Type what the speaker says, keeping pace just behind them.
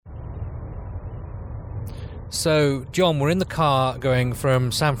So, John, we're in the car going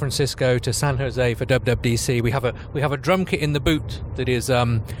from San Francisco to San Jose for WWDC. We have a drum kit in the boot that is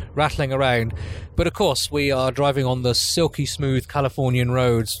rattling around. But, of course, we are driving on the silky smooth Californian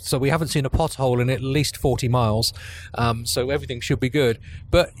roads, so we haven't seen a pothole in at least 40 miles. So everything should be good.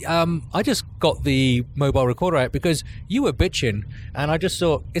 But I just got the mobile recorder out because you were bitching, and I just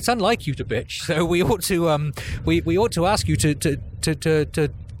thought it's unlike you to bitch. So we ought to we ought to ask you to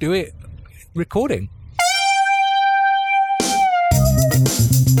do it recording.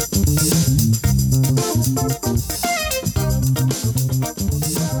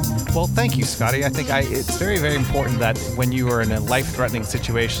 Well, thank you, Scotty. I think it's very, very important that when you are in a life-threatening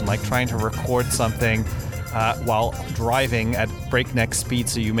situation, like trying to record something while driving at breakneck speed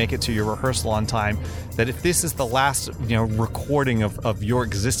so you make it to your rehearsal on time, that if this is the last recording of your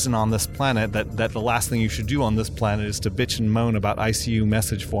existence on this planet, that the last thing you should do on this planet is to bitch and moan about ICU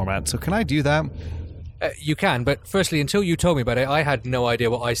message format. So can I do that? You can, but firstly, until you told me about it, I had no idea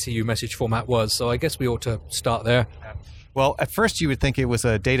what ICU message format was, so I guess we ought to start there. Well, at first you would think it was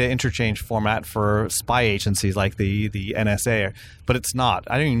a data interchange format for spy agencies like the NSA, but it's not.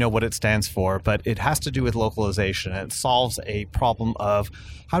 I don't even know what it stands for, but it has to do with localization. It solves a problem of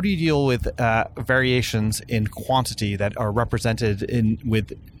how do you deal with variations in quantity that are represented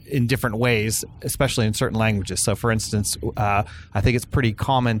in different ways, especially in certain languages. So, for instance, I think it's pretty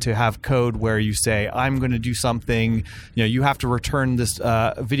common to have code where you say, I'm going to do something, you have to return this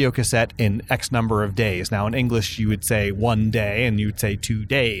video cassette in X number of days. Now, in English, you would say 1 day, and you would say 2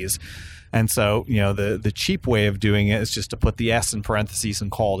 days. And so, the cheap way of doing it is just to put the S in parentheses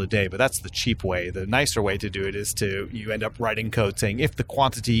and call it a day. But that's the cheap way. The nicer way to do it is you end up writing code saying if the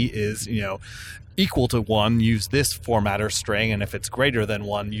quantity is, equal to 1, use this formatter string. And if it's greater than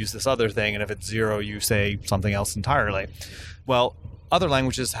 1, use this other thing. And if it's 0, you say something else entirely. Well, other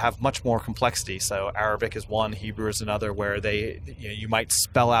languages have much more complexity. So Arabic is one, Hebrew is another, where you might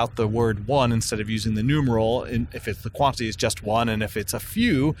spell out the word one instead of using the numeral. If the quantity is just one, and if it's a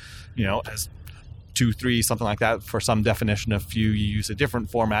few, as 2, 3, something like that. For some definition of few, you use a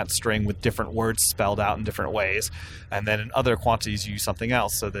different format string with different words spelled out in different ways. And then in other quantities, you use something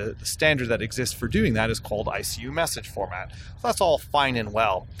else. So the standard that exists for doing that is called ICU message format. So that's all fine and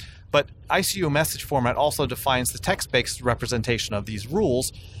well. But ICU message format also defines the text-based representation of these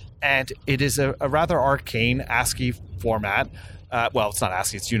rules, and it is a rather arcane ASCII format. Well, it's not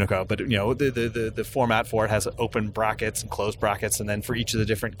ASCII, it's Unicode, but the format for it has open brackets and closed brackets, and then for each of the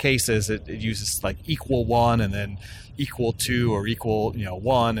different cases, it uses like equal 1 and then equal 2 or equal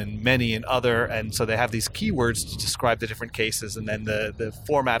 1 and many and other, and so they have these keywords to describe the different cases, and then the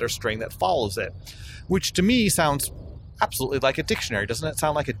formatter string that follows it, which to me sounds absolutely like a dictionary. Doesn't it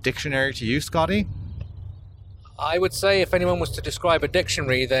sound like a dictionary to you, Scotty? I would say if anyone was to describe a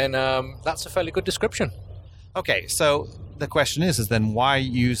dictionary, then that's a fairly good description. Okay, so the question is then why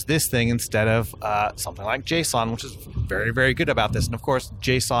use this thing instead of something like JSON, which is very, very good about this. And of course,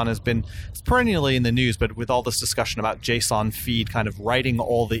 JSON it's perennially in the news, but with all this discussion about JSON feed kind of righting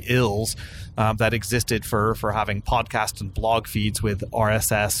all the ills that existed for having podcast and blog feeds with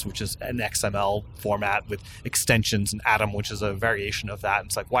RSS, which is an XML format with extensions, and Atom, which is a variation of that. And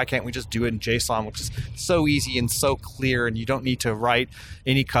it's like, why can't we just do it in JSON, which is so easy and so clear, and you don't need to write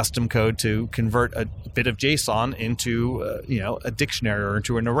any custom code to convert a bit of JSON into a dictionary or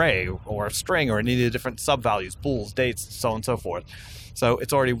into an array or a string or any of the different subvalues, bools, dates, so on and so forth. So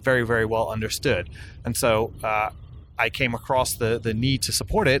it's already very, very well understood. And so I came across the need to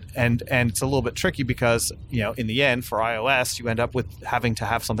support it, and it's a little bit tricky because, in the end, for iOS, you end up with having to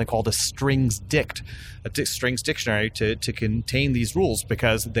have something called a strings dictionary to contain these rules,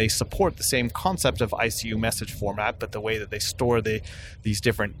 because they support the same concept of ICU message format, but the way that they store these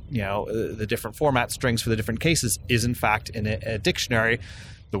different, the different format strings for the different cases is in fact in a dictionary.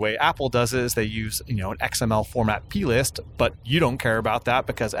 The way Apple does it is they use, an XML format plist, but you don't care about that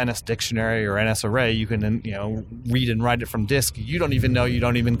because NS Dictionary or NS Array, you can, read and write it from disk. You don't even know, you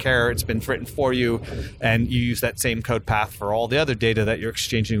don't even care. It's been written for you, and you use that same code path for all the other data that you're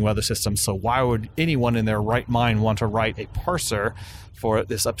exchanging with other systems. So why would anyone in their right mind want to write a parser for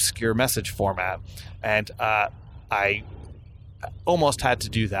this obscure message format? And I almost had to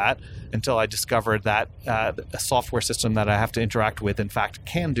do that until I discovered that a software system that I have to interact with, in fact,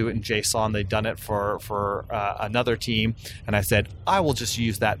 can do it in JSON. They've done it for another team, and I said, I will just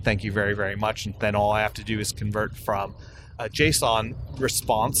use that, thank you very, very much. And then all I have to do is convert from a JSON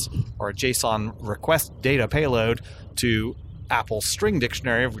response or a JSON request data payload to Apple's string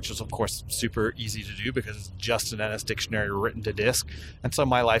dictionary, which is, of course, super easy to do because it's just an NS dictionary written to disk. And so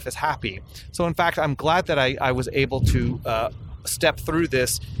my life is happy. So, in fact, I'm glad that I was able to step through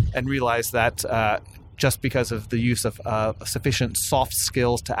this and realize that just because of the use of sufficient soft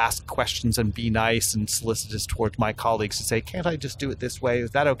skills to ask questions and be nice and solicitous towards my colleagues to say, can't I just do it this way?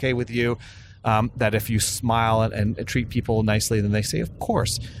 Is that okay with you? That if you smile and treat people nicely, then they say, of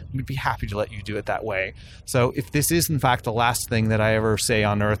course, we'd be happy to let you do it that way. So if this is, in fact, the last thing that I ever say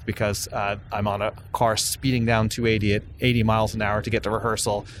on Earth because I'm on a car speeding down 280 at 80 miles an hour to get to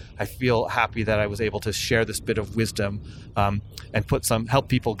rehearsal, I feel happy that I was able to share this bit of wisdom and help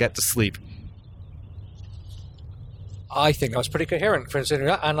people get to sleep. I think I was pretty coherent considering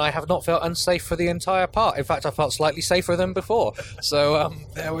that, and I have not felt unsafe for the entire part. In fact, I felt slightly safer than before. So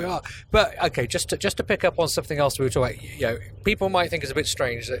there we are. But okay, just to pick up on something else we were talking about, people might think it's a bit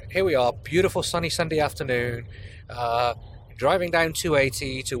strange that here we are, beautiful sunny Sunday afternoon, driving down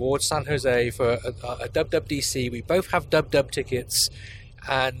 280 towards San Jose for a WWDC. We both have WW tickets.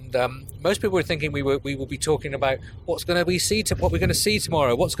 And most people were thinking we will be talking about what we're going to see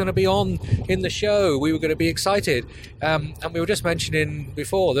tomorrow, what's going to be on in the show. We were going to be excited, and we were just mentioning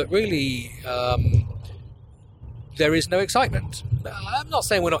before that really there is no excitement. I'm not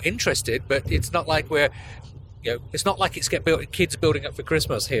saying we're not interested, but it's not like it's not like it's kids building up for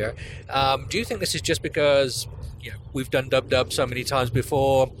Christmas here. Do you think this is just because we've done Dub so many times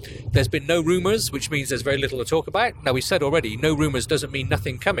before? There's been no rumours, which means there's very little to talk about. Now, we said already, no rumours doesn't mean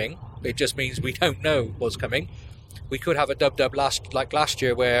nothing coming. It just means we don't know what's coming. We could have a Dub last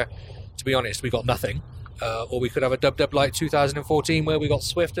year where, to be honest, we got nothing. Or we could have a Dub like 2014 where we got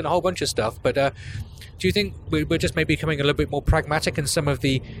Swift and a whole bunch of stuff. But do you think we're just maybe becoming a little bit more pragmatic and some of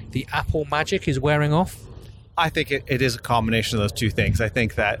the Apple magic is wearing off? I think it is a combination of those two things. I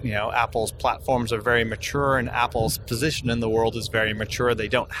think that Apple's platforms are very mature and Apple's position in the world is very mature. They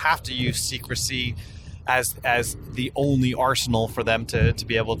don't have to use secrecy as the only arsenal for them to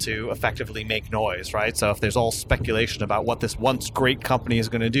be able to effectively make noise, right? So if there's all speculation about what this once great company is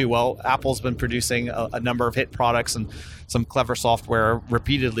going to do, well, Apple's been producing a number of hit products and some clever software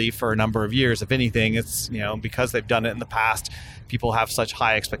repeatedly for a number of years. If anything, it's because they've done it in the past, people have such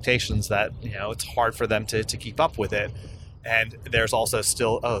high expectations that it's hard for them to keep up with it. And there's also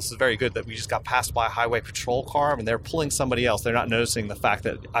still, this is very good that we just got passed by a highway patrol car and they're pulling somebody else. They're not noticing the fact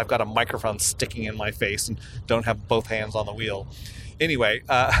that I've got a microphone sticking in my face and don't have both hands on the wheel. Anyway,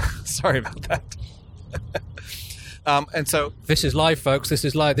 sorry about that. And so this is live, folks. This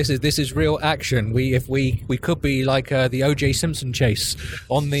is live. This is real action. We could be like the O.J. Simpson chase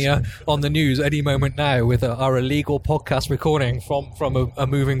on the news any moment now with our illegal podcast recording from a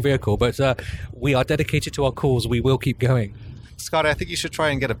moving vehicle. But we are dedicated to our cause. We will keep going. Scotty, I think you should try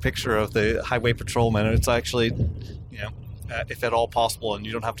and get a picture of the highway patrolman. It's actually, if at all possible, and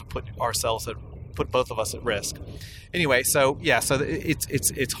you don't have to put both of us at risk. Anyway, so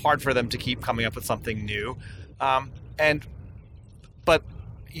it's hard for them to keep coming up with something new. But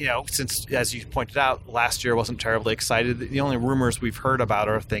since, as you pointed out, last year wasn't terribly excited, the only rumors we've heard about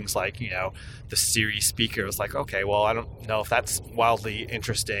are things like, the Siri speaker. It's like, okay, well, I don't know if that's wildly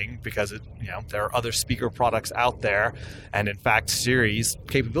interesting because there are other speaker products out there. And in fact, Siri's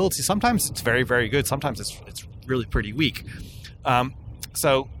capability, sometimes it's very, very good. Sometimes it's really pretty weak.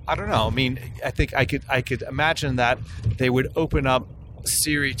 So I don't know. I mean, I think I could imagine that they would open up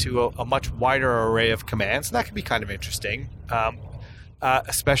Siri to a much wider array of commands, and that could be kind of interesting,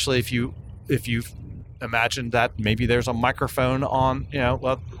 especially if you imagine that maybe there's a microphone on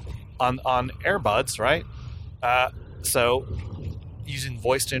on AirBuds, right? So using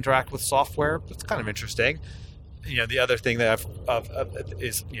voice to interact with software, that's kind of interesting. The other thing that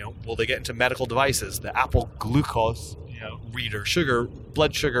is will they get into medical devices? The Apple glucose reader,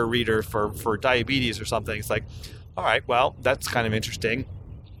 blood sugar reader for diabetes or something. It's like, all right, well, that's kind of interesting.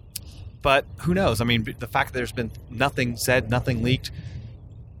 But who knows? I mean, the fact that there's been nothing said, nothing leaked,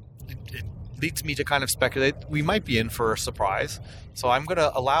 it leads me to kind of speculate we might be in for a surprise. So I'm going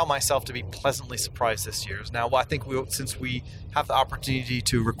to allow myself to be pleasantly surprised this year. Now, I think since we have the opportunity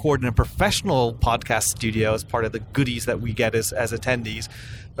to record in a professional podcast studio as part of the goodies that we get as attendees,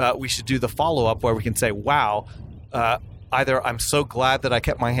 we should do the follow-up where we can say, wow, either I'm so glad that I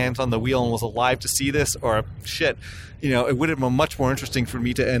kept my hands on the wheel and was alive to see this, or shit, it would have been much more interesting for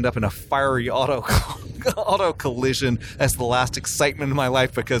me to end up in a fiery auto collision as the last excitement in my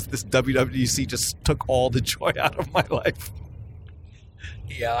life because this WWDC just took all the joy out of my life.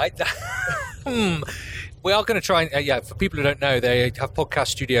 Yeah, we are going to try and, for people who don't know, they have podcast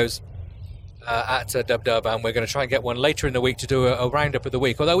studios at Dub, and we're going to try and get one later in the week to do a roundup of the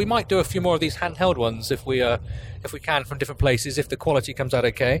week. Although we might do a few more of these handheld ones if we can from different places, if the quality comes out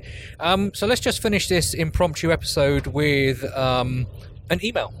okay. So let's just finish this impromptu episode with an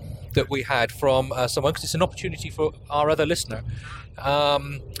email that we had from someone, because it's an opportunity for our other listener.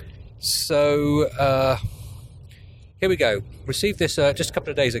 So, here we go. Received this just a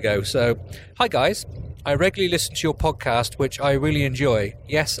couple of days ago. So, hi guys. I regularly listen to your podcast, which I really enjoy.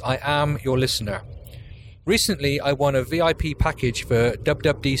 Yes, I am your listener. Recently, I won a VIP package for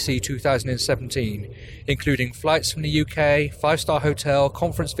WWDC 2017, including flights from the UK, 5-star hotel,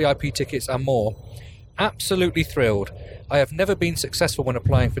 conference VIP tickets, and more. Absolutely thrilled. I have never been successful when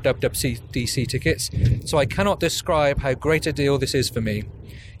applying for WWDC tickets, so I cannot describe how great a deal this is for me.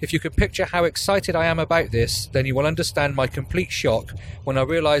 If you can picture how excited I am about this, then you will understand my complete shock when I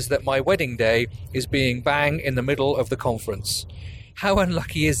realise that my wedding day is being bang in the middle of the conference. How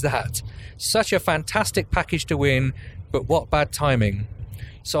unlucky is that? Such a fantastic package to win, but what bad timing.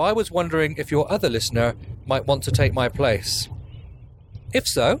 So I was wondering if your other listener might want to take my place. If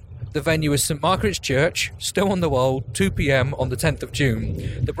so, the venue is St Margaret's Church, Stow on the Wold, 2 p.m. on the 10th of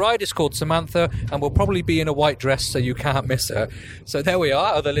June. The bride is called Samantha and will probably be in a white dress, so you can't miss her. So there we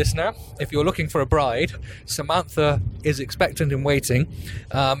are, other listener. If you're looking for a bride, Samantha is expectant and waiting,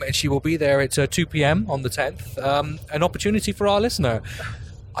 and she will be there at 2 p.m. on the 10th. An opportunity for our listener.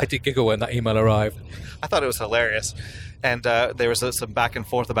 I did giggle when that email arrived. I thought it was hilarious. And there was some back and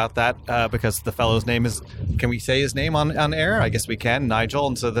forth about that because the fellow's name is, can we say his name on air? I guess we can, Nigel.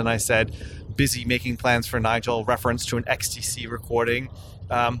 And so then I said, busy making plans for Nigel, reference to an XTC recording,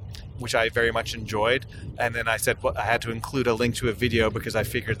 which I very much enjoyed. And then I said I had to include a link to a video because I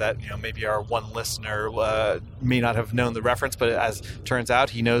figured that maybe our one listener may not have known the reference, but as turns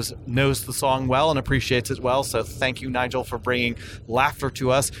out, he knows the song well and appreciates it well. So thank you, Nigel, for bringing laughter to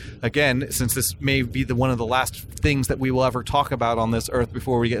us. Again, since this may be one of the last things that we will ever talk about on this earth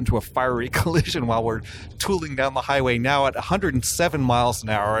before we get into a fiery collision while we're tooling down the highway now at 107 miles an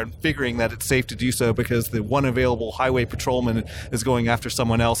hour and figuring that it's safe to do so because the one available highway patrolman is going after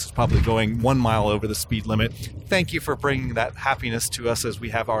someone else who's probably going 1 mile over the speed limit. Thank you for bringing that happiness to us as we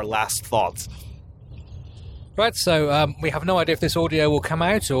have our last thoughts. Right, so we have no idea if this audio will come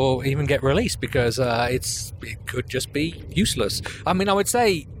out or even get released because it could just be useless. I mean, I would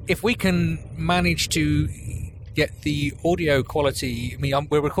say if we can manage to get the audio quality,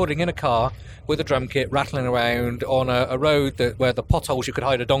 we're recording in a car with a drum kit rattling around on a road where the potholes you could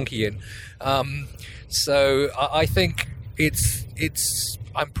hide a donkey in. So I think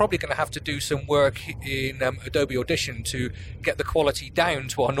I'm probably going to have to do some work in Adobe Audition to get the quality down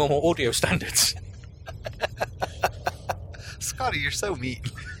to our normal audio standards. Scotty, you're so mean.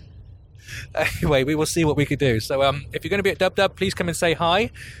 Anyway, we will see what we could do. So if you're going to be at Dub, please come and say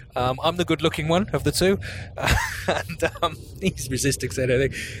hi. I'm the good-looking one of the two. And he's resisting saying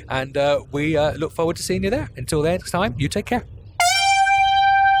anything. And we look forward to seeing you there. Until next time, you take care.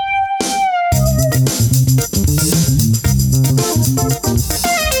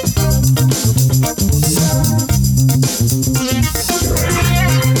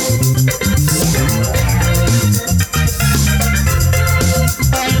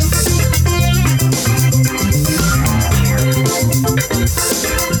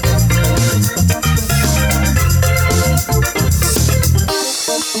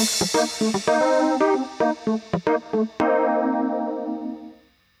 Thank you.